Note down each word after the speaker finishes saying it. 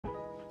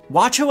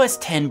watchOS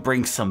 10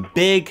 brings some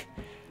big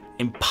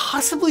and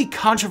possibly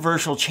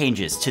controversial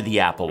changes to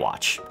the Apple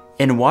Watch.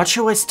 In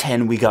watchOS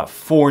 10, we got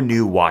 4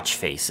 new watch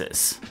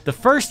faces. The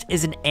first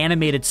is an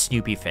animated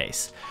Snoopy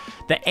face.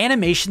 The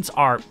animations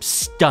are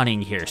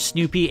stunning here.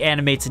 Snoopy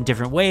animates in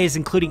different ways,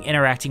 including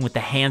interacting with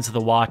the hands of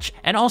the watch,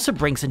 and also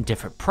brings in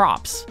different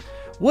props.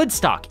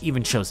 Woodstock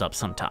even shows up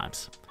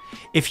sometimes.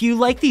 If you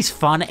like these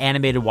fun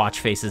animated watch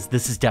faces,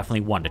 this is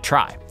definitely one to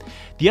try.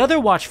 The other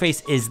watch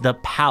face is the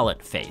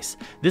palette face.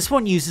 This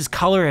one uses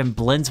color and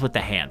blends with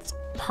the hands.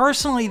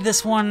 Personally,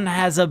 this one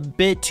has a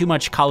bit too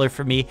much color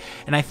for me,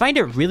 and I find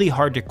it really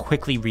hard to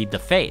quickly read the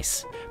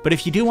face. But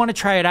if you do want to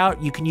try it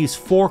out, you can use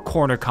 4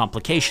 corner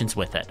complications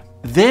with it.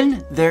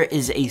 Then there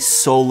is a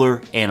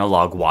solar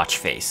analog watch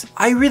face.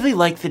 I really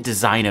like the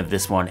design of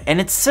this one, and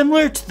it's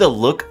similar to the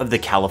look of the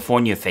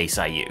California face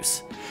I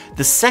use.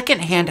 The second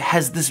hand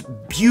has this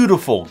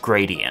beautiful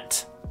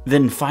gradient.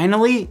 Then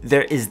finally,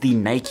 there is the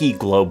Nike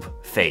Globe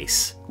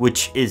face,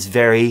 which is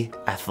very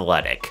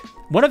athletic.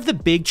 One of the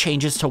big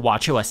changes to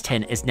watchOS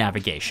 10 is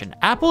navigation.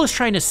 Apple is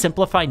trying to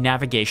simplify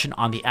navigation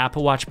on the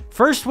Apple Watch.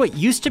 First, what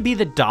used to be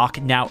the dock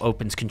now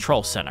opens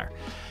Control Center.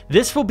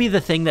 This will be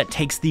the thing that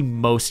takes the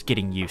most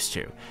getting used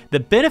to. The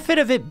benefit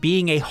of it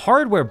being a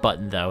hardware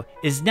button though,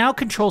 is now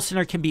Control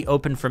Center can be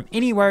opened from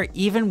anywhere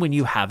even when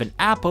you have an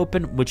app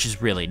open, which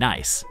is really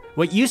nice.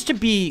 What used to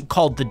be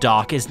called the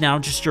dock is now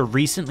just your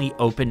recently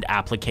opened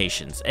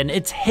applications, and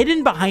it's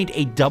hidden behind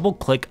a double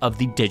click of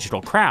the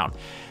digital crown.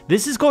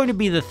 This is going to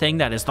be the thing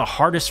that is the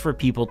hardest for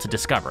people to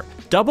discover.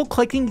 Double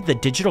clicking the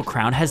digital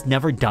crown has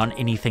never done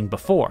anything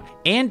before,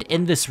 and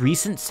in this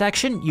recent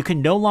section, you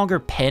can no longer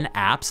pin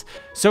apps,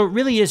 so it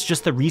really is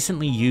just the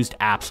recently used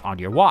apps on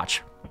your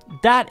watch.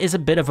 That is a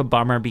bit of a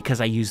bummer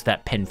because I use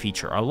that pin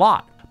feature a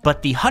lot.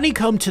 But the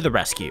honeycomb to the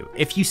rescue.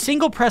 If you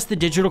single press the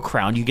digital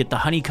crown, you get the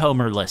honeycomb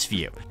or list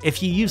view.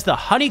 If you use the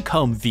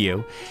honeycomb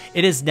view,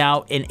 it is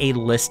now in a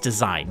list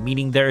design,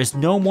 meaning there is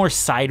no more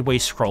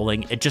sideways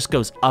scrolling, it just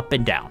goes up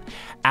and down.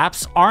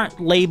 Apps aren't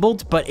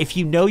labeled, but if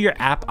you know your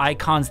app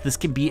icons, this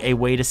can be a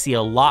way to see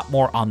a lot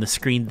more on the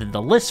screen than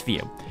the list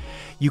view.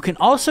 You can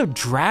also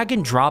drag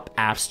and drop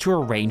apps to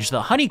arrange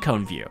the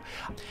honeycomb view.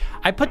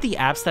 I put the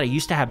apps that I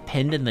used to have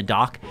pinned in the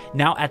dock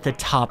now at the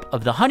top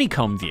of the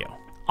honeycomb view.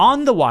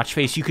 On the watch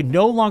face, you can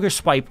no longer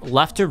swipe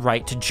left or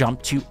right to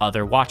jump to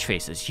other watch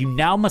faces. You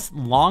now must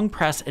long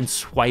press and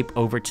swipe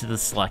over to the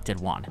selected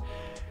one.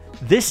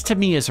 This to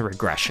me is a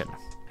regression.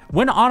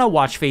 When on a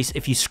watch face,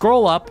 if you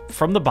scroll up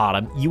from the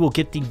bottom, you will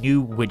get the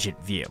new widget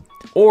view.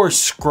 Or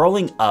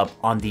scrolling up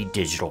on the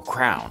digital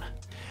crown.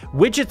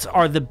 Widgets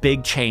are the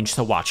big change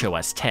to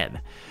watchOS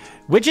 10.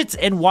 Widgets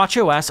in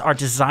watchOS are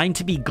designed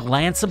to be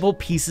glanceable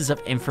pieces of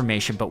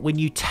information, but when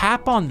you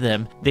tap on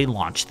them, they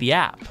launch the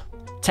app.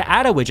 To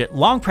add a widget,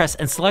 long press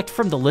and select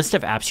from the list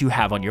of apps you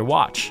have on your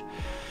watch.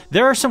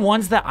 There are some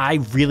ones that I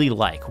really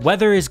like.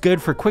 Weather is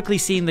good for quickly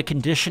seeing the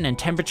condition and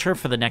temperature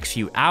for the next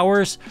few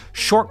hours.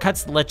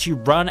 Shortcuts let you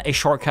run a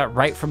shortcut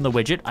right from the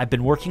widget. I've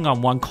been working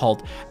on one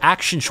called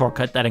Action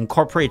Shortcut that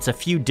incorporates a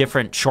few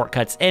different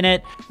shortcuts in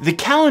it. The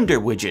calendar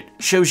widget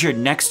shows your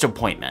next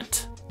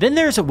appointment. Then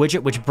there's a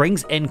widget which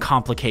brings in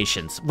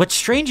complications. What's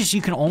strange is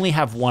you can only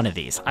have one of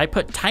these. I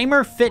put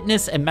timer,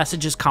 fitness, and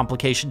messages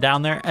complication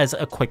down there as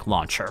a quick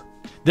launcher.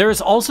 There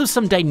is also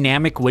some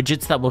dynamic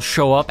widgets that will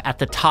show up at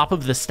the top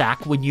of the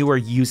stack when you are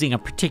using a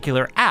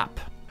particular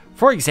app.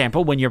 For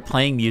example, when you're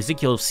playing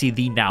music, you'll see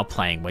the Now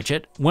Playing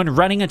widget. When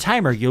running a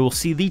timer, you'll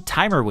see the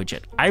Timer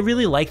widget. I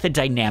really like the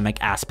dynamic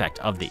aspect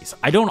of these.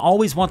 I don't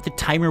always want the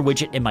timer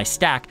widget in my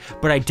stack,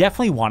 but I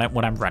definitely want it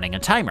when I'm running a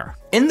timer.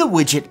 In the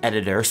widget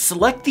editor,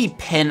 select the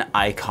pin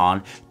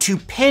icon to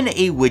pin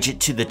a widget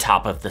to the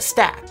top of the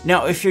stack.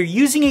 Now, if you're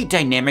using a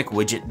dynamic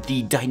widget,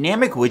 the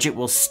dynamic widget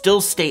will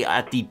still stay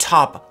at the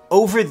top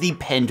over the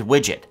pinned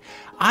widget.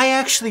 I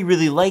actually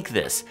really like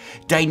this.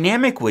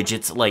 Dynamic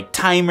widgets like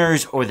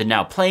timers or the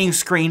Now Playing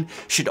screen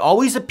should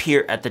always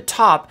appear at the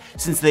top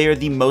since they are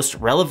the most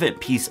relevant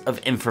piece of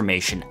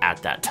information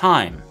at that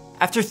time.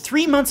 After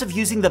 3 months of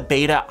using the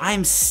beta,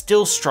 I'm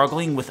still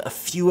struggling with a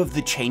few of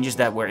the changes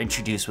that were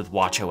introduced with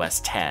watchOS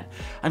 10.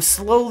 I'm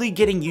slowly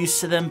getting used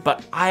to them,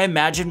 but I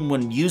imagine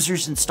when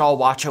users install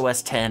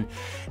watchOS 10,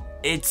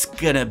 it's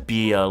gonna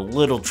be a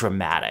little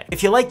dramatic.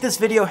 If you like this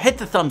video, hit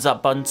the thumbs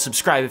up button,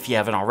 subscribe if you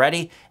haven't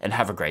already, and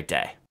have a great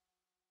day.